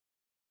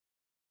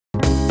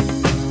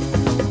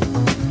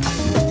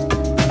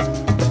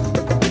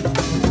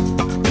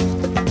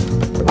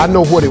I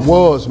know what it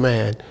was,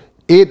 man.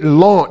 It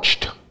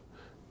launched.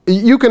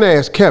 You can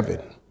ask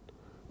Kevin.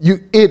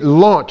 It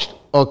launched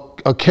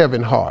a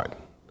Kevin Hart.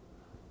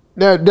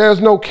 There's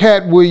no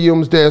Cat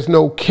Williams. There's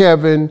no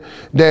Kevin.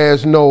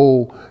 There's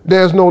no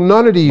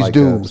none of these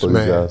dudes,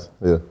 man.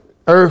 Yeah.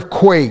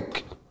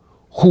 Earthquake,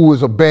 who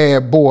was a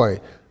bad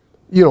boy.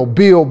 You know,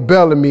 Bill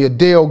Bellamy,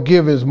 Adele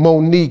Givens,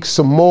 Monique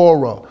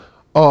Samora,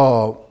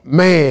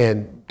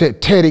 man,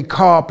 Teddy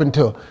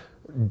Carpenter,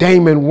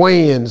 Damon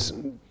Wayans.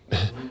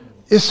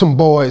 It's some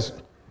boys.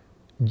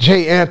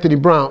 J. Anthony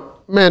Brown.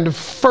 Man, the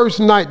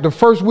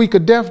first week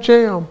of Def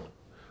Jam,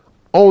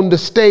 on the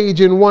stage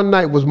in one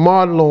night was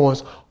Martin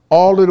Lawrence,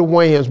 all of the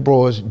Wayans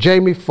brothers,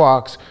 Jamie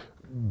Foxx,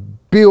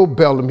 Bill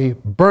Bellamy,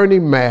 Bernie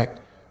Mac,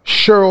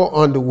 Cheryl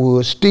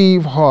Underwood,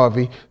 Steve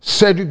Harvey,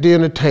 Cedric the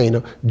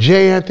Entertainer,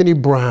 J. Anthony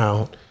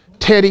Brown,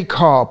 Teddy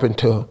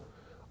Carpenter,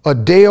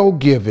 Adele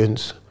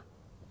Givens.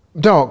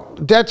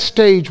 Dog, that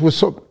stage was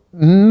so,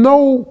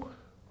 no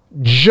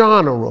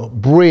genre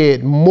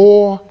bred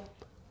more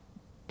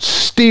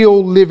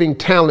still living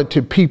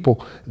talented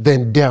people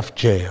than Def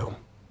Jam.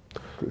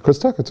 Chris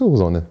Tucker too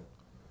was on there.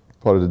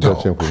 Part of the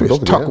Def Jam. Chris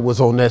Tucker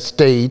was on that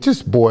stage.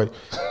 This boy,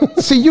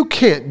 see, you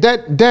can't,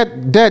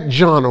 that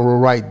genre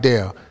right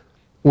there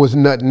was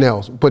nothing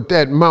else. But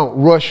that Mount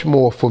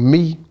Rushmore for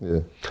me,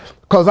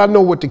 because I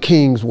know what the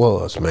Kings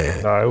was,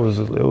 man. Nah, it was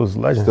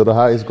legend. Still the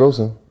highest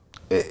grossing.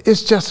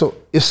 It's just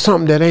it's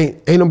something that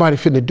ain't nobody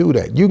finna do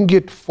that. You can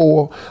get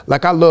 4,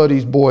 like I love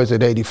these boys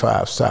at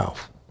 85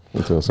 South.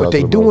 But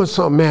they doing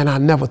something, man, I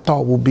never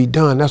thought would be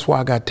done. That's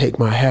why I got to take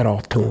my hat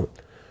off to them.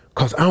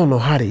 Because I don't know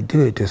how they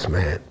did this,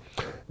 man.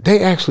 They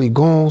actually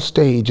go on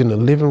stage in the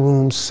living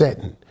room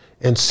setting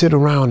and sit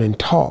around and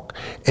talk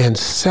and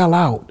sell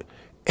out,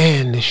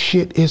 and the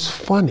shit is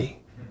funny.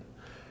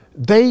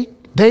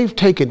 They've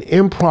taken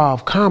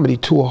improv comedy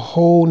to a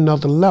whole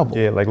nother level.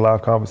 Yeah, like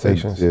live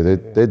conversations. Yeah,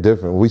 they're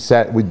different. We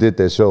did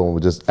that show,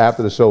 and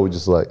after the show, we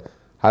just like,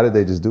 how did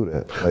they just do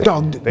that? Like,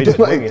 Dog,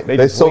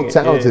 they're so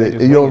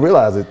talented, you don't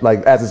realize it. Like,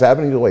 as it's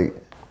happening, you're like,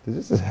 did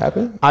this just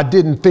happen? I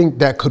didn't think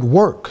that could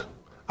work.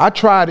 I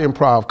tried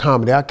improv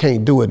comedy, I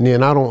can't do it, and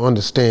then I don't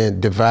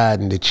understand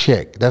dividing the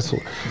check. That's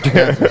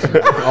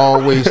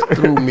always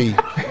threw me.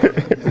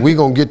 We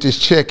gonna get this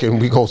check and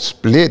we gonna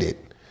split it.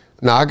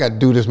 Now I gotta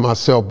do this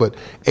myself, but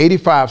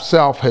 85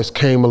 South has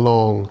came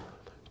along,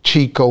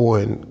 Chico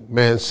and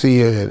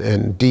Mancia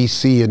and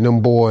DC and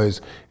them boys,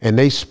 and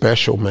they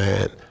special,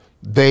 man.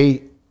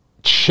 They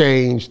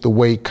changed the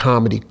way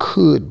comedy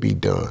could be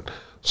done.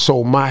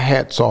 So my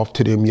hat's off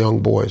to them young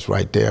boys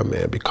right there,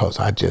 man, because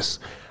I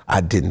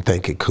didn't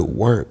think it could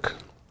work.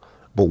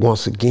 But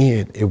once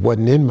again, it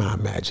wasn't in my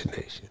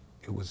imagination.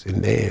 It was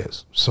in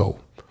theirs. So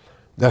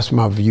that's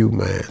my view,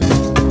 man.